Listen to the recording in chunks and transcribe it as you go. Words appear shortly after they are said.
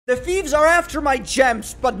The thieves are after my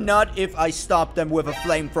gems, but not if I stop them with a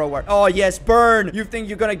flamethrower. Oh, yes, burn. You think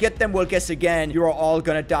you're gonna get them? Well, guess again. You're all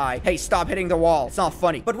gonna die. Hey, stop hitting the wall. It's not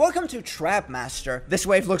funny. But welcome to Trap Master. This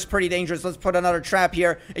wave looks pretty dangerous. Let's put another trap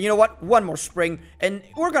here. And you know what? One more spring. And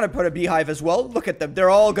we're gonna put a beehive as well. Look at them. They're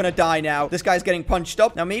all gonna die now. This guy's getting punched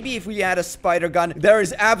up. Now, maybe if we add a spider gun, there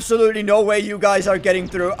is absolutely no way you guys are getting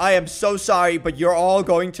through. I am so sorry, but you're all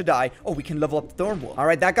going to die. Oh, we can level up the thorn wall. All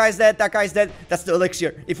right, that guy's dead. That guy's dead. That's the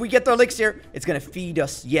elixir. If we get the elixir, it's gonna feed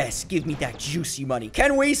us. Yes, give me that juicy money.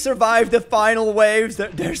 Can we survive the final waves?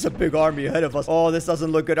 There's a big army ahead of us. Oh, this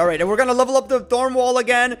doesn't look good. All right, and we're gonna level up the thorn wall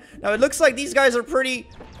again. Now, it looks like these guys are pretty...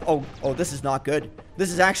 Oh, this is not good.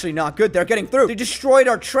 This is actually not good. They're getting through. They destroyed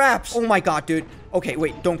our traps. Oh my god, dude. Okay,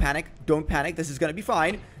 wait, don't panic. Don't panic. This is gonna be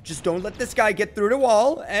fine. Just don't let this guy get through the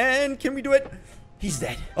wall. And can we do it? He's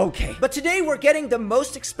dead. Okay. But today we're getting the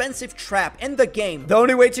most expensive trap in the game. The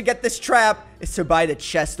only way to get this trap is to buy the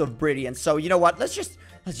chest of Brilliance. So, you know what? Let's just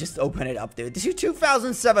open it up, dude. This is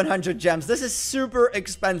 2,700 gems. This is super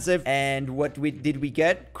expensive. And what did we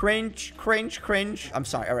get? Cringe. I'm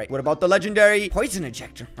sorry. All right. What about the legendary poison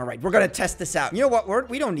ejector? All right. We're going to test this out. You know what?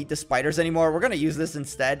 We don't need the spiders anymore. We're going to use this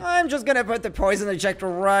instead. I'm just going to put the poison ejector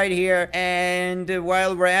right here. And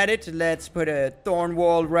while we're at it, let's put a thorn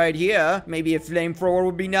wall right here. Maybe a flamethrower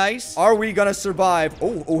would be nice. Are we going to survive?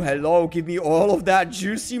 Oh, hello. Give me all of that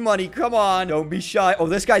juicy money. Come on. Don't be shy. Oh,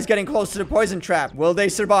 this guy's getting close to the poison trap. Will they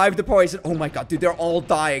survive the poison? Oh my god, dude, they're all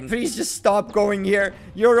dying. Please just stop going here.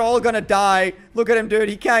 You're all gonna die. Look at him, dude.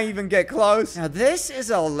 He can't even get close. Now, this is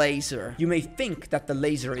a laser. You may think that the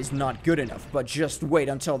laser is not good enough, but just wait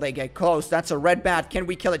until they get close. That's a red bat. Can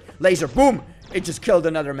we kill it? Laser. Boom. It just killed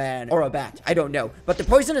another man. Or a bat. I don't know. But the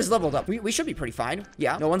poison is leveled up. We should be pretty fine.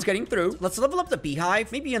 Yeah, no one's getting through. Let's level up the beehive.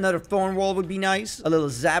 Maybe another thorn wall would be nice. A little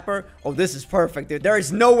zapper. Oh, this is perfect, dude. There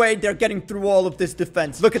is no way they're getting through all of this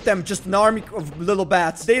defense. Look at them. Just an army of little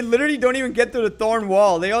bats. They literally don't even get through the thorn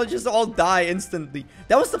wall. They all die instantly.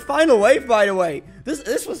 That was the final wave, by the way.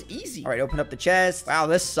 This was easy. All right, open up the chest. Wow,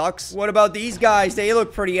 this sucks. What about these guys? They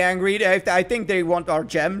look pretty angry. I think they want our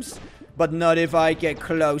gems. But not if I get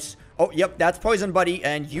close. Oh, yep, that's Poison Buddy,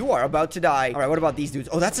 and you are about to die. All right, what about these dudes?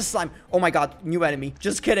 Oh, that's a slime. Oh my god, new enemy.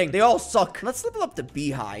 Just kidding. They all suck. Let's level up the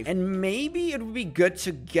beehive. And maybe it would be good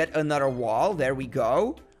to get another wall. There we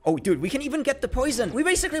go. Oh, dude, we can even get the poison. We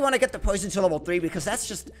basically want to get the poison to level 3 because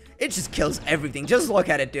it just kills everything. Just look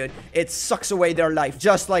at it, dude. It sucks away their life,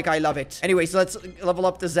 just like I love it. Anyways, let's level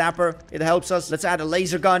up the zapper. It helps us. Let's add a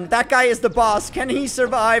laser gun. That guy is the boss. Can he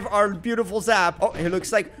survive our beautiful zap? Oh, it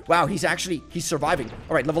looks like, wow, he's surviving.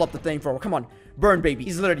 All right, level up the flamethrower. Come on. Burn, baby.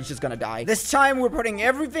 He's literally just gonna die. This time, we're putting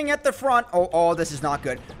everything at the front. Oh, this is not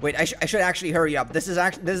good. Wait, I should actually hurry up. This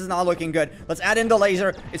is not looking good. Let's add in the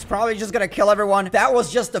laser. It's probably just gonna kill everyone. That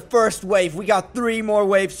was just the first wave. We got 3 more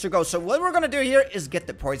waves to go. So what we're gonna do here is get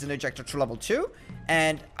the poison ejector to level 2.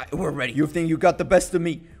 And we're ready. You think you got the best of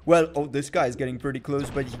me? Well, oh, this guy is getting pretty close,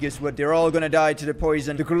 but guess what? They're all gonna die to the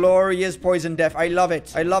poison. The glorious poison death. I love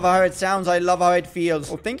it. I love how it sounds. I love how it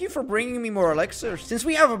feels. Oh, thank you for bringing me more elixirs. Since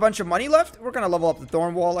we have a bunch of money left, we're gonna level up the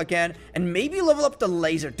thorn wall again, and maybe level up the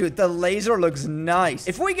laser. Dude, the laser looks nice.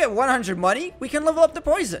 If we get 100 money, we can level up the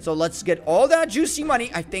poison. So let's get all that juicy money.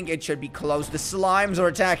 I think it should be close. The slimes are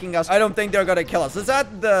attacking us. I don't think they're gonna kill us. Let's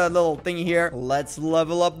add the little thingy here. Let's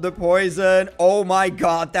level up the poison. Oh my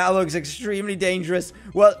god, that looks extremely dangerous.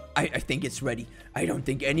 Well, I think it's ready. I don't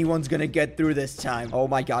think anyone's gonna get through this time. Oh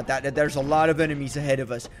my god, there's a lot of enemies ahead of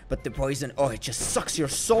us. But the poison, oh, it just sucks your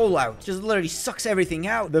soul out. Just literally sucks everything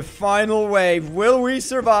out. The final wave. Will we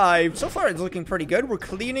survive? So far, it's looking pretty good. We're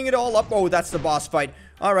cleaning it all up. Oh, that's the boss fight.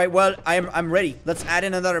 All right, well, I'm ready. Let's add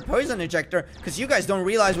in another poison ejector because you guys don't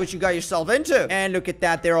realize what you got yourself into. And look at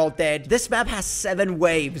that. They're all dead. This map has 7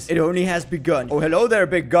 waves. It only has begun. Oh, hello there,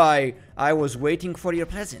 big guy. I was waiting for your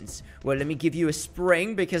presence. Well, let me give you a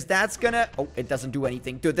spring because that's gonna... Oh, it doesn't do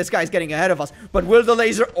anything. Dude, this guy's getting ahead of us. But will the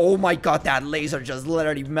laser... Oh my god, that laser just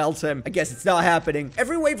literally melts him. I guess it's not happening.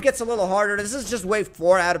 Every wave gets a little harder. This is just wave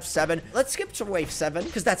 4 out of 7. Let's skip to wave 7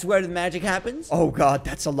 because that's where the magic happens. Oh god,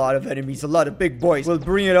 that's a lot of enemies. A lot of big boys. Well,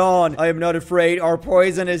 bring it on. I am not afraid. Our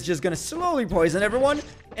poison is just gonna slowly poison everyone.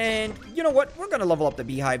 And you know what? We're gonna level up the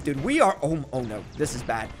beehive, dude. We are... Oh no. This is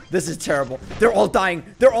bad. This is terrible. They're all dying.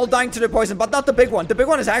 They're all dying to the poison, but not the big one. The big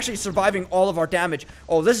one is actually surviving all of our damage.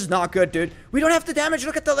 Oh, this is not good, dude. We don't have the damage.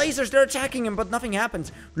 Look at the lasers. They're attacking him, but nothing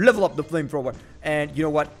happens. Level up the flamethrower. And you know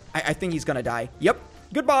what? I think he's gonna die. Yep.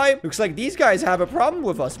 Goodbye. Looks like these guys have a problem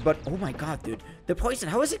with us, but oh my god, dude. The poison,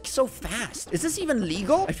 how is it so fast? Is this even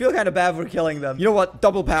legal? I feel kind of bad for killing them. You know what?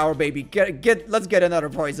 Double power, baby. Let's get another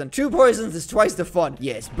poison. 2 poisons is twice the fun.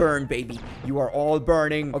 Yes, burn, baby. You are all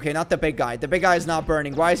burning. Okay, not the big guy. The big guy is not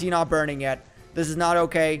burning. Why is he not burning yet? This is not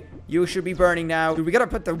okay. You should be burning now. Dude, we gotta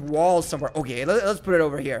put the wall somewhere. Okay, let's put it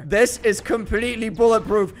over here. This is completely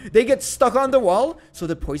bulletproof. They get stuck on the wall, so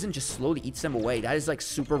the poison just slowly eats them away. That is like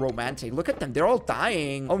super romantic. Look at them. They're all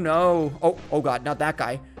dying. Oh no. Oh god, not that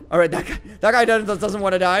guy. All right, that guy doesn't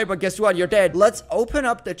want to die, but guess what? You're dead. Let's open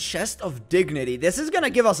up the chest of dignity. This is gonna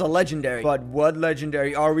give us a legendary. But what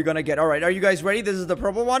legendary are we gonna get? All right, are you guys ready? This is the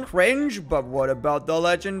purple one. Cringe, but what about the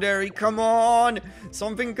legendary? Come on,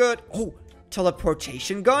 something good. Oh,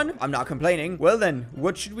 teleportation gun? I'm not complaining. Well then,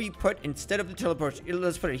 what should we put instead of the teleportation?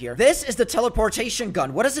 Let's put it here. This is the teleportation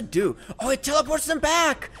gun. What does it do? Oh, it teleports them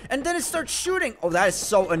back. And then it starts shooting. Oh, that is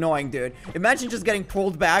so annoying, dude. Imagine just getting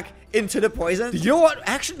pulled back into the poison. You know what?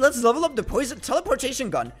 Actually, let's level up the poison teleportation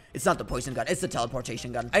gun. It's not the poison gun. It's the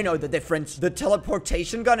teleportation gun. I know the difference. The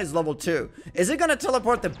teleportation gun is level 2. Is it gonna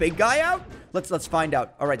teleport the big guy out? Let's find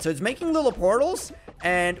out. All right, so it's making little portals.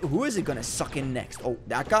 And who is it gonna suck in next? Oh,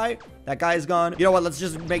 that guy? That guy is gone. You know what? Let's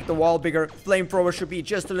just make the wall bigger. Flamethrower should be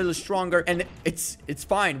just a little stronger. And it's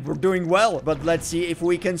fine. We're doing well. But let's see if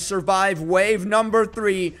we can survive wave number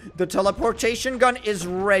 3. The teleportation gun is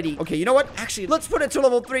ready. Okay, you know what? Actually, let's put it to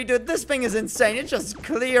level 3, dude. This thing is insane. It just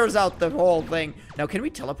clears out the whole thing. Now, can we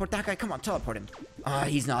teleport that guy? Come on, teleport him.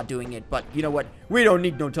 He's not doing it. But you know what? We don't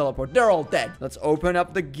need no teleport. They're all dead. Let's open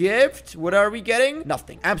up the gift. What are we getting?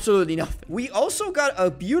 Nothing. Absolutely nothing. We also got a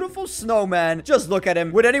beautiful snowman. Just look at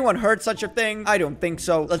him. Would anyone hurt such a thing? I don't think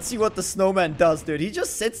so. Let's see what the snowman does, dude. He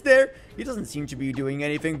just sits there. He doesn't seem to be doing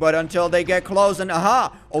anything, but until they get close and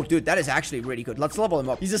aha. Oh, dude, that is actually really good. Let's level him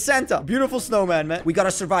up. He's a Santa. Beautiful snowman, man. We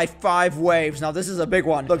gotta survive 5 waves. Now, this is a big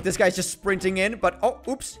one. Look, this guy's just sprinting in, but oh,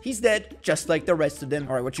 oops, he's dead. Just like the rest of them.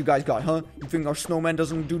 All right, what you guys got, huh? You think our snowman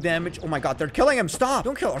doesn't do damage? Oh my god, they're killing him. Stop.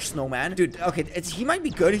 Don't kill our snowman. Dude, okay, he might be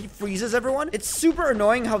good. He freezes everyone. It's super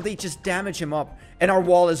annoying how they just damage him up. And our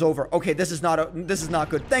wall is over. Okay, this is not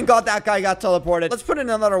good. Thank God that guy got teleported. Let's put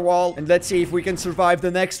in another wall. And let's see if we can survive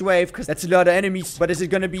the next wave. Because that's a lot of enemies. But is it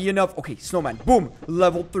going to be enough? Okay, snowman. Boom.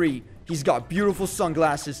 Level 3. He's got beautiful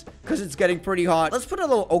sunglasses. Because it's getting pretty hot. Let's put a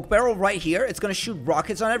little oak barrel right here. It's going to shoot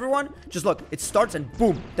rockets on everyone. Just look. It starts and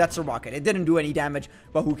boom. That's a rocket. It didn't do any damage.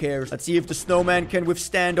 But who cares? Let's see if the snowman can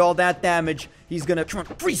withstand all that damage. He's going to try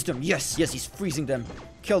and freeze them. Yes. Yes, he's freezing them.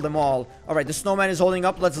 Kill them all. All right, the snowman is holding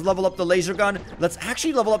up. Let's level up the laser gun. Let's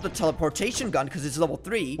actually level up the teleportation gun because it's level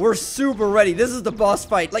 3. We're super ready. This is the boss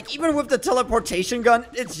fight. Like, even with the teleportation gun,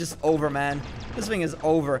 it's just over, man. This thing is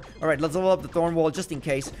over. All right, let's level up the thorn wall just in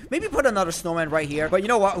case. Maybe put another snowman right here. But you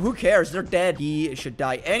know what? Who cares? They're dead. He should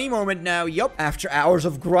die any moment now. Yup. After hours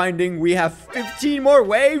of grinding, we have 15 more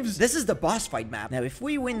waves. This is the boss fight map. Now, if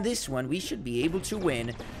we win this one, we should be able to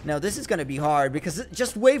win. Now, this is going to be hard because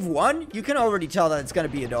just wave 1, you can already tell that it's going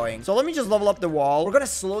to be annoying. So let me just level up the wall. We're going to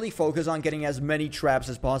slowly focus on getting as many traps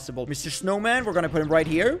as possible. Mr. Snowman, we're going to put him right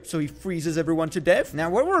here so he freezes everyone to death. Now,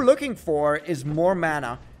 what we're looking for is more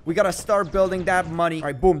mana. We gotta start building that money. All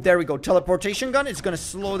right, boom, there we go. Teleportation gun. It's gonna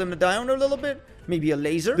slow them down a little bit. Maybe a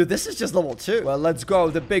laser. Dude, this is just level 2. Well, let's go.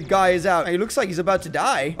 The big guy is out. He looks like he's about to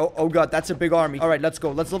die. Oh god, that's a big army. All right, let's go.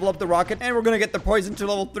 Let's level up the rocket. And we're gonna get the poison to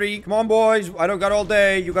level 3. Come on, boys. I don't got all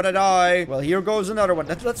day. You gotta die. Well, here goes another one.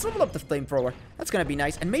 Let's level up the flamethrower. That's gonna be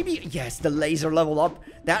nice. And maybe, yes, the laser level up.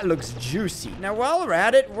 That looks juicy. Now, while we're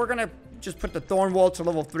at it, we're gonna just put the thorn wall to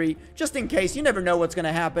level 3, just in case. You never know what's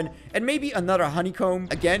gonna happen. And maybe another honeycomb,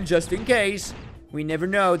 again, just in case. We never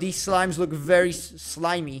know. These slimes look very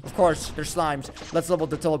slimy. Of course, they're slimes. Let's level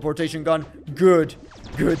the teleportation gun. Good.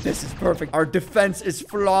 Good. This is perfect. Our defense is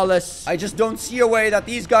flawless. I just don't see a way that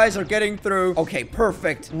these guys are getting through. Okay,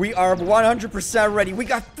 perfect. We are 100% ready. We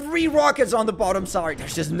got 3 rockets on the bottom. Sorry,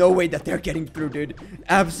 there's just no way that they're getting through, dude.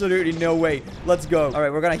 Absolutely no way. Let's go. All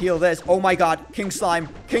right, we're gonna heal this. Oh my god. King Slime.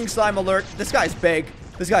 King Slime alert. This guy's big.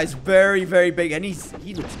 This guy's very, very big, and he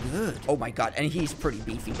looks good. Oh my god, and he's pretty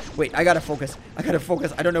beefy. Wait, I gotta focus. I gotta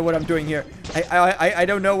focus. I don't know what I'm doing here. I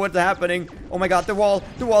don't know what's happening. Oh my god, the wall.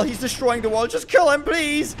 He's destroying the wall. Just kill him,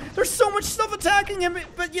 please. There's so much stuff attacking him,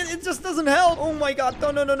 but yet it just doesn't help. Oh my god,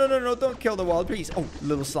 no, don't kill the wall, please. Oh,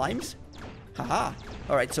 little slimes. Haha.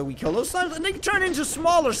 All right, so we kill those slimes, and they turn into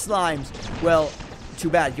smaller slimes. Well,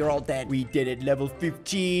 too bad, you're all dead. We did it, level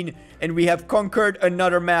 15, and we have conquered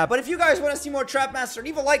another map. But if you guys want to see more Trap Master,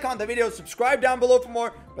 leave a like on the video, subscribe down below for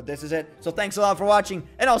more. But this is it. So thanks a lot for watching,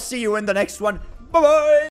 and I'll see you in the next one. Bye-bye!